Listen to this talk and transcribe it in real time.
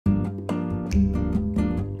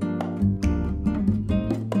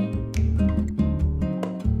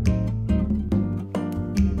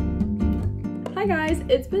Hi guys,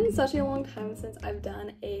 it's been such a long time since I've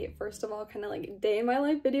done a, first of all, kind of like day in my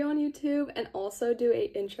life video on YouTube, and also do a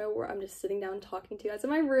intro where I'm just sitting down talking to you guys in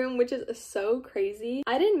my room, which is so crazy.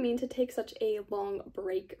 I didn't mean to take such a long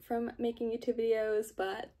break from making YouTube videos,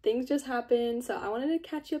 but things just happened, so I wanted to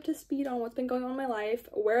catch you up to speed on what's been going on in my life,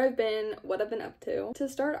 where I've been, what I've been up to. To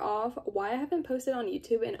start off, why I haven't posted on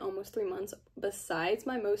YouTube in almost 3 months besides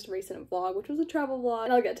my most recent vlog, which was a travel vlog,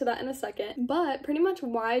 and I'll get to that in a second. But pretty much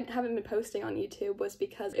why I haven't been posting on YouTube was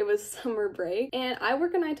because it was summer break, and I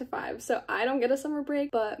work a 9 to 5, so I don't get a summer break,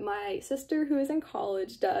 but my sister who is in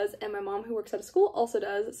college does, and my mom who works at a school also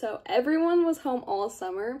does, so everyone was home all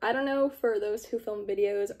summer. I don't know for those who film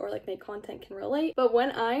videos or like make content can relate, but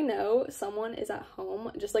when I know someone is at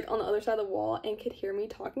home just like on the other side of the wall and could hear me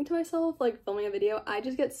talking to myself like filming a video, I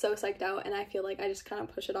just get so psyched out, and I feel like I just kind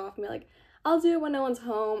of push it off and be like, I'll do it when no one's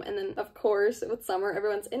home. And then of course with summer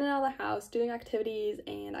everyone's in and out of the house doing activities,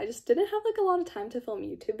 and I just didn't have like a lot of time to film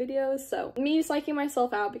YouTube videos, so me psyching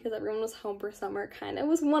myself out because everyone was home for summer kind of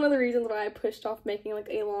was one of the reasons why I pushed off making like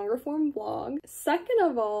a longer form vlog. Second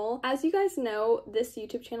of all, as you guys know, this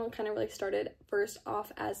YouTube channel kind of really started first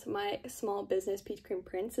off as my small business Peach Cream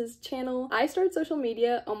Prince's channel. I started social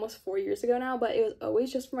media almost 4 years ago now, but it was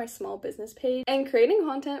always just for my small business page, and creating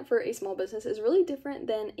content for a small business is really different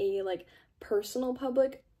than a like personal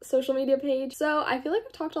public social media page. So I feel like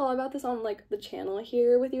I've talked a lot about this on like the channel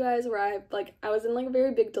here with you guys, where I was in like a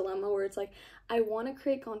very big dilemma where it's like I want to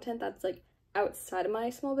create content that's like outside of my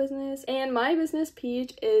small business, and my business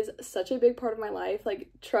Peach is such a big part of my life. Like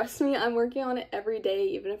trust me, I'm working on it every day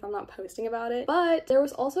even if I'm not posting about it. But there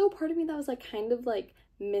was also a part of me that was like kind of like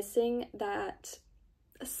missing that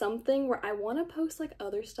something where I want to post like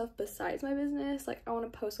other stuff besides my business. Like I want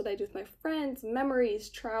to post what I do with my friends, memories,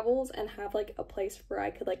 travels, and have like a place where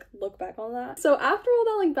I could like look back on that. So after all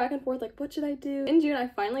that like back and forth, like what should I do, in June I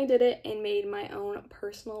finally did it and made my own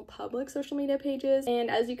personal public social media pages.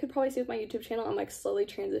 And as you could probably see with my YouTube channel, I'm like slowly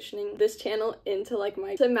transitioning this channel into like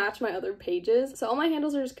to match my other pages. So all my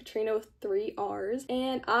handles are just kotrrryna with 3 R's,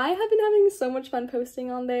 and I have been having so much fun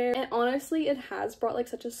posting on there, and honestly it has brought like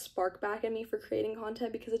such a spark back in me for creating content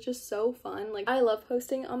because it's just so fun. Like I love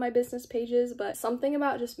posting on my business pages, but something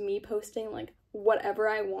about just me posting like whatever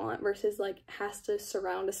I want versus like has to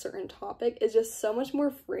surround a certain topic is just so much more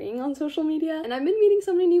freeing on social media. And I've been meeting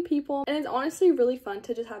so many new people, and it's honestly really fun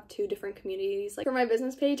to just have 2 different communities. Like for my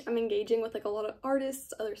business page, I'm engaging with like a lot of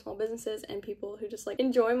artists, other small businesses, and people who just like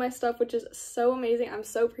enjoy my stuff, which is so amazing. I'm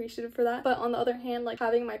so appreciative for that. But on the other hand, like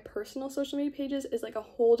having my personal social media pages is like a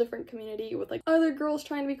whole different community with like other girls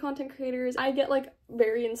trying to be content creators. I get like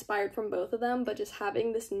very inspired from both of them, but just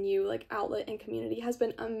having this new like outlet and community has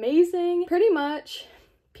been amazing. Pretty much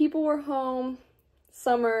people were home,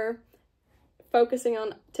 summer, focusing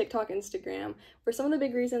on TikTok, Instagram were some of the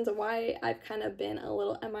big reasons why I've kind of been a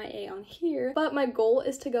little MIA on here. But my goal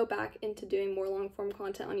is to go back into doing more long form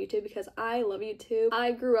content on YouTube because I love YouTube.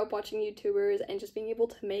 I grew up watching YouTubers, and just being able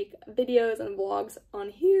to make videos and vlogs on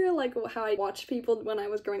here, like how I watched people when I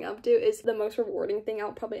was growing up do, is the most rewarding thing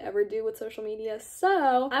I'll probably ever do with social media.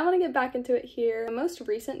 So I want to get back into it here. My most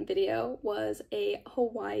recent video was a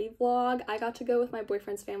Hawaii vlog. I got to go with my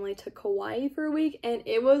boyfriend's family to Kauai for a week, and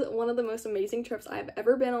it was one of the most amazing trips I've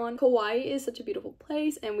ever been on. Kauai is such a beautiful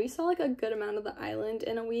place, and we saw like a good amount of the island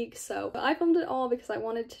in a week, so I filmed it all because I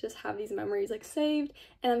wanted to just have these memories like saved,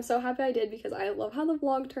 and I'm so happy I did because I love how the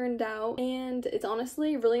vlog turned out, and it's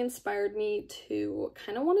honestly really inspired me to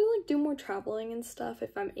kind of want to like do more traveling and stuff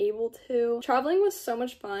if I'm able to. Traveling was so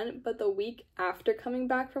much fun, but the week after coming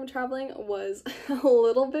back from traveling was a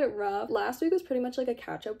little bit rough. Last week was pretty much like a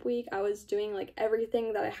catch-up week. I was doing like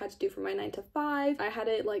everything that I had to do for my 9 to 5. I had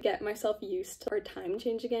to like get myself used to our time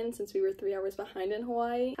change again since we were 3 hours behind in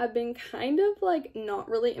Hawaii. I've been kind of like not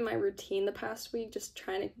really in my routine the past week, just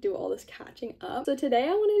trying to do all this catching up. So today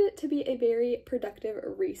I wanted it to be a very productive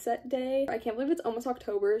reset day. I can't believe it's almost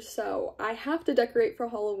October, so I have to decorate for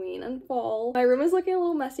Halloween and fall. My room is looking a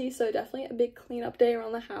little messy, so definitely a big cleanup day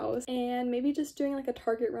around the house, and maybe just doing like a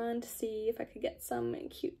Target run to see if I could get some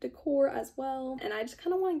cute decor as well. And I just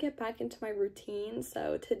kind of want to get back into my routine,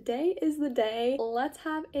 so today is the day. Let's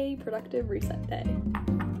have a productive reset day.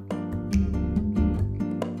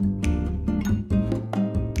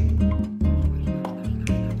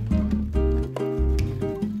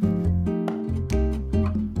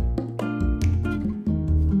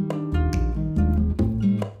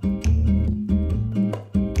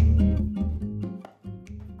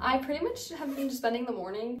 I pretty much much have been spending the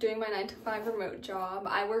morning doing my 9 to 5 remote job.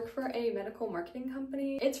 I work for a medical marketing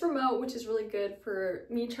company. It's remote, which is really good for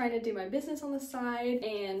me trying to do my business on the side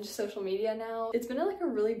and social media now. It's been like a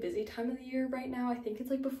really busy time of the year right now. I think it's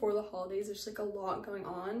like before the holidays. There's like a lot going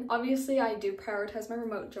on. Obviously, I do prioritize my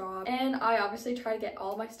remote job, and I obviously try to get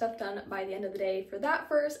all my stuff done by the end of the day for that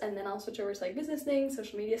first, and then I'll switch over to like business things,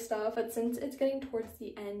 social media stuff. But since it's getting towards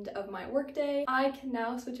the end of my workday, I can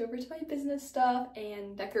now switch over to my business stuff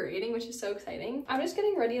and decorating, which is so exciting. I'm just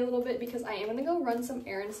getting ready a little bit because I am gonna go run some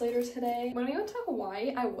errands later today. When we went to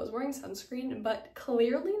Hawaii, I was wearing sunscreen, but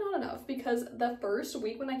clearly not enough, because the first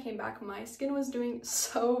week when I came back, my skin was doing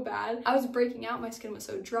so bad. I was breaking out, my skin was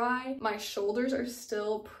so dry. My shoulders are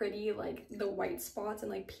still pretty like the white spots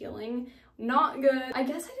and like peeling. Not good. I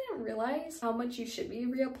guess I didn't realize how much you should be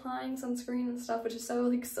reapplying sunscreen and stuff, which is so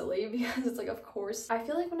like silly because it's like, of course. I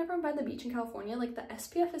feel like whenever I'm by the beach in California, like the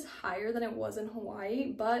SPF is higher than it was in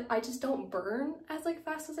Hawaii, but I just don't burn as like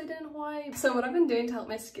fast as I did in Hawaii. So what I've been doing to help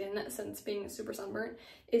my skin since being super sunburnt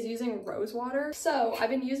is using rose water. So I've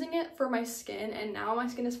been using it for my skin, and now my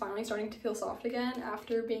skin is finally starting to feel soft again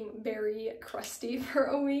after being very crusty for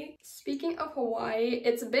a week. Speaking of Hawaii,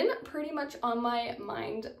 it's been pretty much on my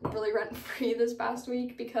mind really rent-free this past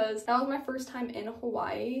week because that was my first time in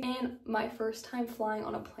Hawaii and my first time flying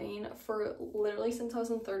on a plane for literally since I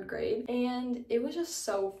was in 3rd grade, and it was just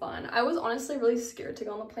so fun. I was honestly really scared to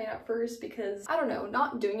go on the plane at first because, I don't know,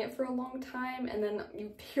 not doing it for a long time, and then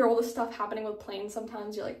you hear all this stuff happening with planes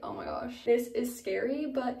sometimes, you're like, oh my gosh, this is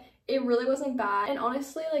scary, but it really wasn't bad. And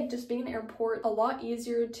honestly, like just being in an airport, a lot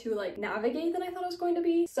easier to like navigate than I thought it was going to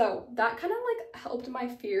be. So that kind of like helped my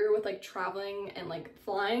fear with like traveling and like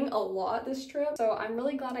flying a lot this trip. So I'm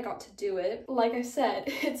really glad I got to do it. Like I said,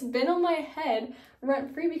 it's been on my head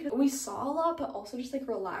rent-free because we saw a lot, but also just like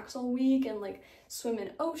relax all week and like swim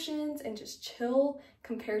in oceans and just chill,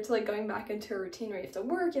 compared to like going back into a routine where you have to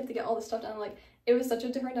work, you have to get all this stuff done. Like, it was such a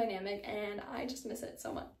different dynamic, and I just miss it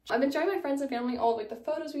so much. I've been showing my friends and family all of like the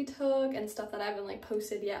photos we took and stuff that I haven't like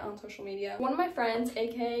posted yet on social media. One of my friends,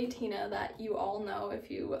 aka Tina, that you all know if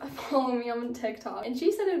you follow me on TikTok, and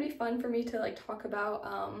she said it would be fun for me to like talk about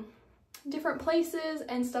different places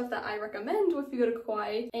and stuff that I recommend if you go to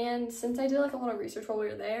Kauai. And since I did like a lot of research while we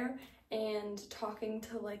were there and talking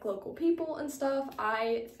to like local people and stuff,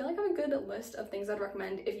 I feel like I have a good list of things I'd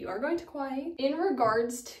recommend if you are going to Kauai. In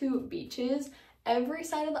regards to beaches, every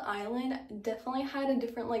side of the island definitely had a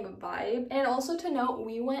different like vibe. And also to note,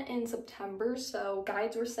 we went in September, so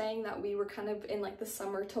guides were saying that we were kind of in like the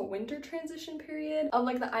summer to winter transition period of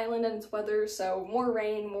like the island and its weather, so more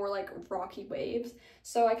rain, more like rocky waves.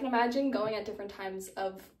 So I can imagine going at different times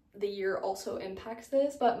of the year also impacts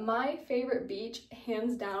this. But my favorite beach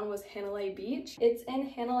hands down was Hanalei Beach. It's in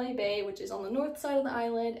Hanalei Bay, which is on the north side of the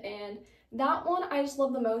island, and that one I just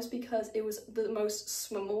love the most because it was the most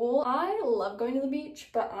swimmable. I love going to the beach,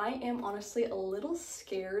 but I am honestly a little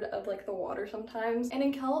scared of like the water sometimes. And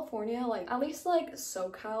in California, like at least like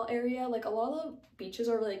SoCal area, like a lot of the beaches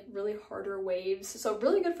are like really harder waves, so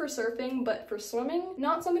really good for surfing, but for swimming,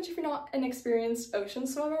 not so much if you're not an experienced ocean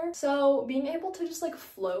swimmer. So being able to just like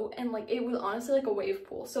float, and like it was honestly like a wave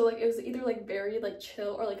pool, so like it was either like very like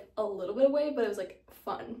chill or like a little bit of wave, but it was like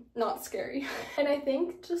fun, not scary. And I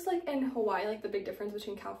think just like in Hawaii, like the big difference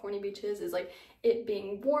between California beaches is like it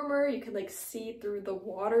being warmer, you could like see through the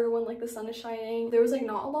water when like the sun is shining. There was like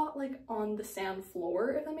not a lot like on the sand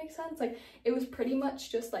floor, if that makes sense. Like it was pretty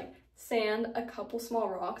much just like sand, a couple small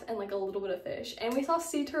rocks, and like a little bit of fish. And we saw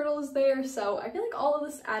sea turtles there, so I feel like all of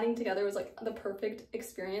this adding together was like the perfect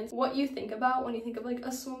experience. What you think about when you think of like a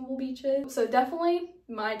swimmable beaches. So definitely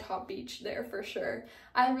my top beach there for sure.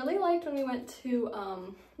 I really liked when we went to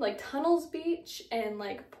like Tunnels Beach and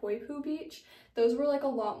like Poipu Beach. Those were like a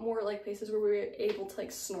lot more like places where we were able to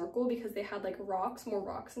like snorkel because they had like rocks, more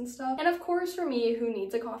rocks and stuff. And of course, for me who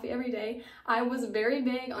needs a coffee every day, I was very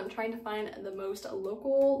big on trying to find the most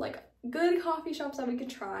local like good coffee shops that we could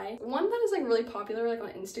try. One that is like really popular like on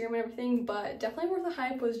Instagram and everything, but definitely worth the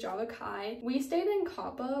hype, was Java Kai. We stayed in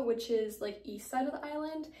Kappa, which is like east side of the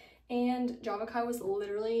island, and Java Kai was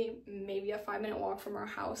literally maybe a 5-minute walk from our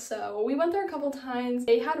house. So we went there a couple times.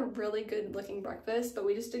 They had a really good looking breakfast, but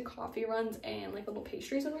we just did coffee runs and like little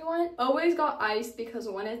pastries when we went. Always got iced because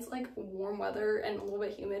when it's like warm weather and a little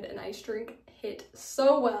bit humid, an iced drink hit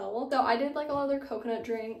so well. So I did like a lot of their coconut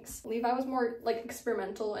drinks. Levi was more like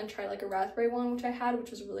experimental and tried like a raspberry one, which I had,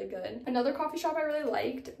 which was really good. Another coffee shop I really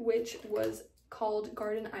liked, which was called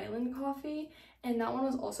Garden Island Coffee, and that one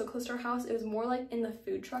was also close to our house. It was more like in the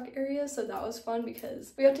food truck area, so that was fun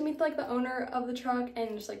because we got to meet like the owner of the truck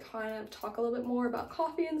and just like kind of talk a little bit more about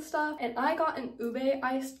coffee and stuff. And I got an ube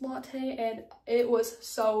iced latte and it was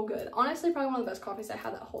so good. Honestly, probably one of the best coffees I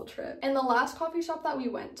had that whole trip. And the last coffee shop that we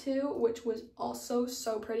went to, which was also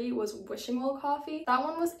so pretty, was Wishing Well Coffee. That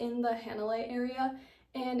one was in the Hanalei area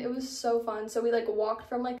and it was so fun. So we like walked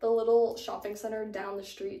from like the little shopping center down the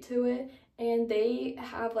street to it, and they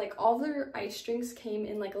have like all their ice drinks came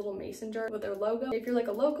in like a little mason jar with their logo. If you're like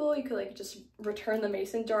a local, you could like just return the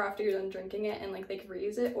mason jar after you're done drinking it and like they could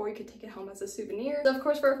reuse it, or you could take it home as a souvenir. So of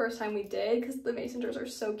course for our first time we did, because the mason jars are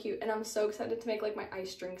so cute and I'm so excited to make like my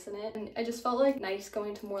ice drinks in it. And I just felt like nice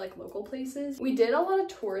going to more like local places. We did a lot of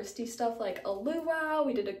touristy stuff like a luau,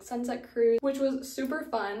 we did a sunset cruise, which was super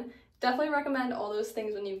fun. Definitely recommend all those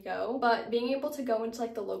things when you go, but being able to go into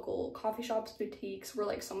like the local coffee shops, boutiques were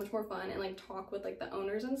like so much more fun, and like talk with like the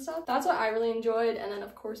owners and stuff. That's what I really enjoyed. And then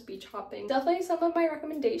of course beach hopping. Definitely some of my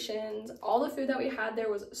recommendations. All the food that we had there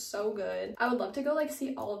was so good. I would love to go like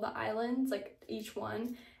see all of the islands, like each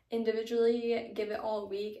one individually, give it all a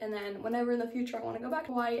week, and then whenever in the future I want to go back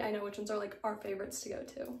to Hawaii, I know which ones are like our favorites to go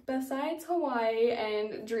to. Besides Hawaii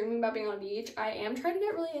and dreaming about being on a beach, I am trying to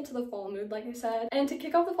get really into the fall mood, like I said. And to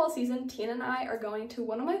kick off the fall season, Tina and I are going to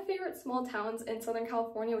one of my favorite small towns in Southern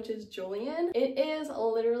California, which is Julian. It is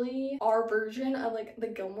literally our version of like the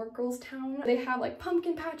Gilmore Girls town. They have like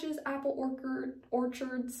pumpkin patches, apple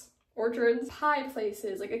orchards, pie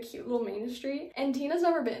places, like a cute little main street, and Tina's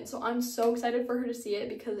never been, so I'm so excited for her to see it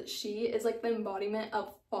because she is like the embodiment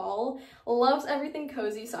of fall, loves everything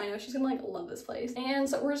cozy, so I know she's gonna like love this place. And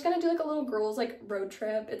so we're just gonna do like a little girls like road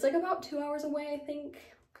trip. It's like about 2 hours away, I think,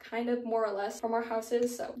 kind of more or less from our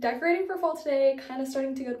houses. So decorating for fall today, kind of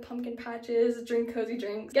starting to go to pumpkin patches, drink cozy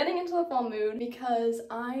drinks, getting into the fall mood because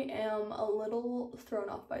I am a little thrown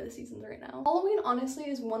off by the seasons right now. Halloween honestly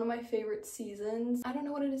is one of my favorite seasons. I don't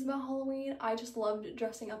know what it is about Halloween. I just loved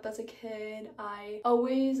dressing up as a kid. I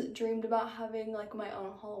always dreamed about having like my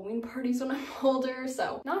own Halloween parties when I'm older.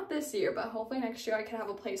 So not this year, but hopefully next year I can have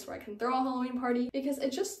a place where I can throw a Halloween party because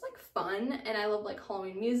it's just like fun, and I love like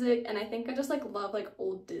Halloween music, and I think I just like love like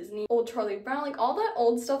old Disney, old Charlie Brown, like all that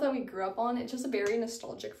old stuff that we grew up on. It's just very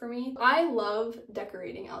nostalgic for me. I love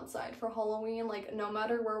decorating outside for Halloween. Like no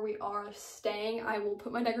matter where we are staying, I will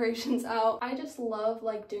put my decorations out. I just love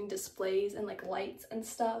like doing displays and like lights and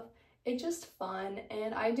stuff. It's just fun,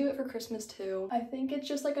 and I do it for Christmas too. I think it's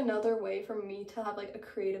just like another way for me to have like a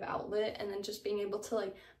creative outlet, and then just being able to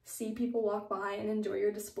like see people walk by and enjoy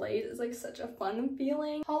your displays is like such a fun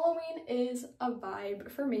feeling. Halloween is a vibe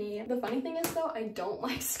for me. The funny thing is though, I don't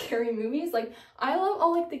like scary movies. Like I love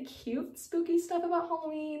all like the cute spooky stuff about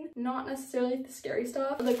Halloween, not necessarily like the scary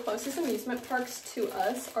stuff. The closest amusement parks to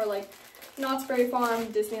us are like Knott's Berry Farm,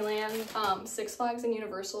 Disneyland, Six Flags, and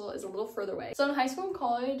Universal is a little further away. So in high school and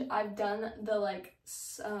college, I've done the like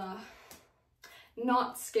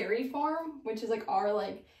Knott's Scary Farm, which is like our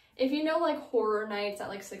like, if you know like horror nights at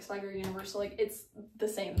like Six Flags or Universal, like it's the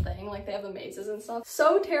same thing. Like they have the mazes and stuff.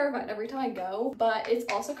 So terrified every time I go, but it's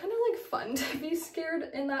also kind of like fun to be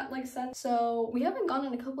scared in that like sense. So we haven't gone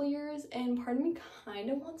in a couple years, and part of me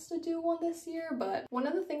kind of wants to do one this year. But one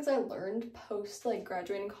of the things I learned post like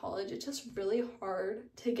graduating college, it's just really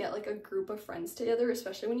hard to get like a group of friends together,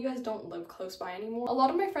 especially when you guys don't live close by anymore. A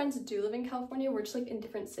lot of my friends do live in California. We're just like in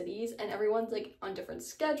different cities, and everyone's like on different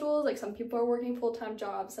schedules. Like some people are working full-time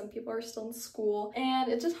jobs, some people are still in school,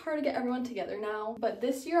 and it's just hard to get everyone together now. But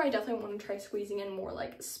this year I definitely want to try squeezing in more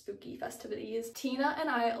like spooky festivities. Tina and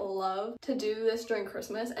I love to do this during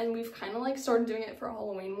Christmas, and we've kind of like started doing it for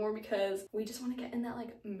Halloween more because we just want to get in that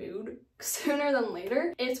like mood sooner than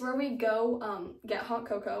later. It's where we go get hot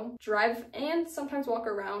cocoa, drive, and sometimes walk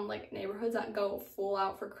around like neighborhoods that go full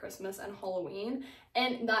out for Christmas and Halloween,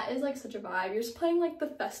 and that is like such a vibe. You're just playing like the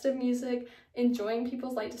festive music, enjoying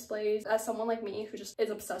people's light displays. As someone like me who just is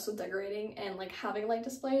obsessed with decorating and like having light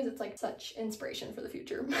displays, it's like such inspiration for the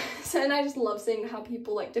future. And I just love seeing how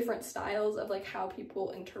people like different styles of like how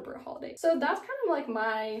people interpret holidays. So that's kind of like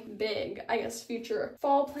my big, I guess, future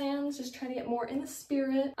fall plans, just trying to get more in the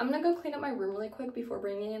spirit. I'm gonna go clean up my room really quick before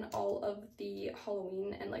bringing in all of the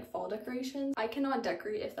Halloween and like fall decorations. I cannot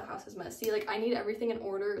decorate if the house is messy. Like I need everything in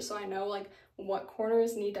order so I know like what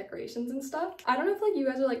corners need decorations and stuff. I don't know if like you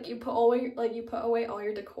guys are like you put away all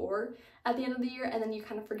your decor at the end of the year and then you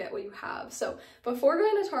kind of forget what you have. So before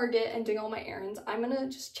going to Target and doing all my errands, I'm gonna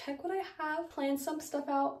just check what I have, plan some stuff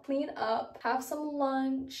out, clean up, have some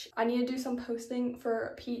lunch. I need to do some posting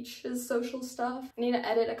for Peach's social stuff. I need to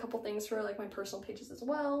edit a couple things for like my personal pages as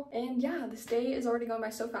well. And yeah, this day is already going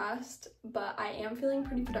by so fast, but I am feeling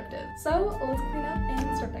pretty productive. So let's clean up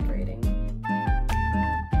and start decorating.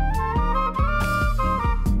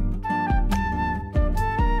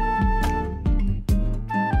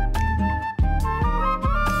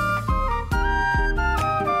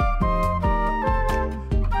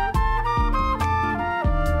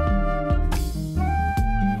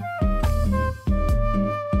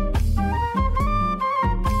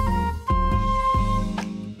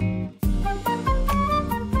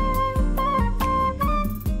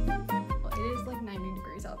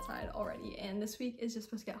 is just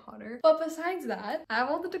supposed to get hotter. But besides that, I have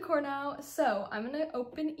all the decor now, so I'm gonna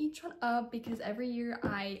open each one up because every year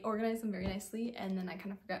I organize them very nicely and then I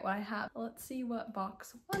kind of forget what I have. Let's see what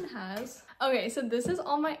box one has. Okay, so this is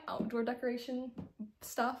all my outdoor decoration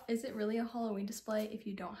stuff. Is it really a Halloween display if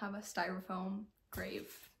you don't have a styrofoam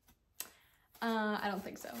grave? I don't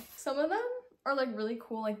think so. Some of them are like really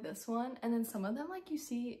cool, like this one, and then some of them like you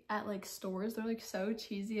see at like stores, they're like so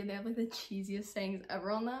cheesy and they have like the cheesiest sayings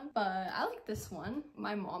ever on them. But I like this one.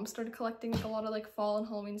 My mom started collecting like a lot of like fall and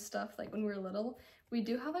Halloween stuff like when we were little. We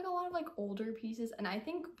do have like a lot of like older pieces, and I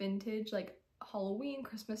think vintage like Halloween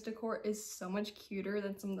Christmas decor is so much cuter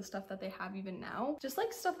than some of the stuff that they have even now. Just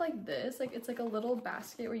like stuff like this, like it's like a little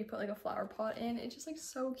basket where you put like a flower pot in. It's just like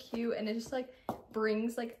so cute, and it just like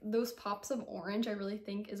brings like those pops of orange, I really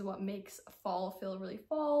think is what makes fall feel really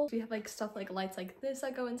fall. We have like stuff like lights like this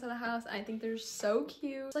that go into the house, and I think they're so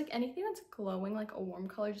cute. It's like anything that's glowing like a warm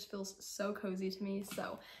color just feels so cozy to me.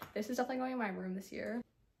 So this is definitely going in my room this year.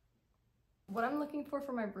 What I'm looking for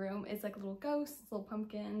my room is like little ghosts, little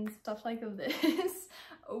pumpkins, stuff like this.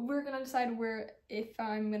 We're gonna decide if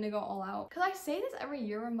I'm gonna go all out. Cause I say this every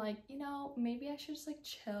year, I'm like, you know, maybe I should just like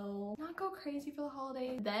chill, not go crazy for the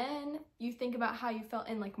holidays. Then you think about how you felt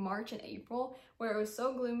in like March and April, where it was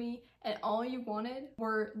so gloomy and all you wanted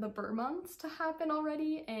were the burr months to happen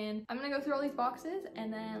already. And I'm gonna go through all these boxes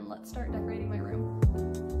and then let's start decorating my room.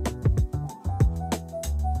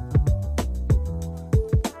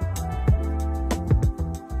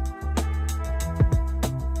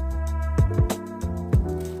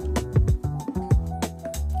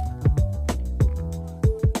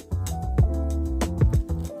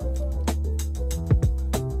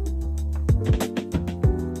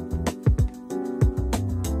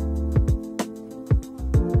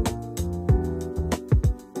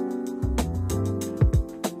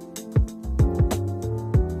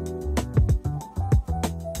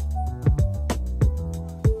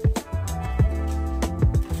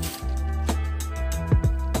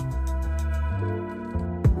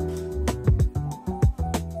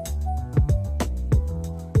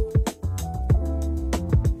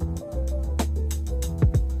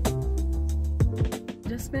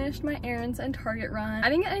 Finished my errands and Target run. I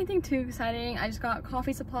didn't get anything too exciting. I just got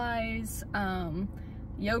coffee supplies,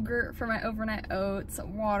 yogurt for my overnight oats,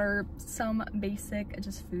 water, some basic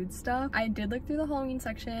just food stuff. I did look through the Halloween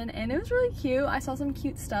section and it was really cute. I saw some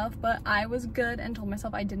cute stuff, but I was good and told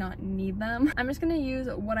myself I did not need them. I'm just gonna use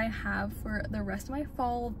what I have for the rest of my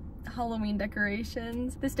fall Halloween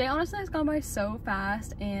decorations. This day honestly has gone by so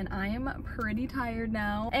fast and I am pretty tired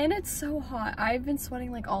now, and it's so hot. I've been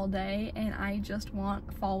sweating like all day and I just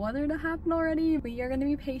want fall weather to happen already. We are going to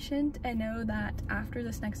be patient and know that after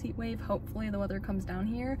this next heat wave, hopefully the weather comes down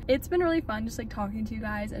here. It's been really fun just like talking to you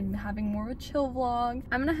guys and having more of a chill vlog.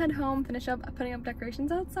 I'm gonna head home, finish up putting up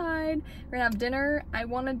decorations outside. We're gonna have dinner. I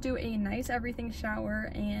want to do a nice everything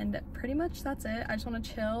shower, and pretty much that's it. I just want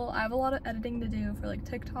to chill. I have a lot of editing to do for like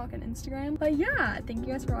TikTok and Instagram, but yeah, thank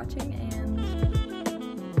you guys for watching, and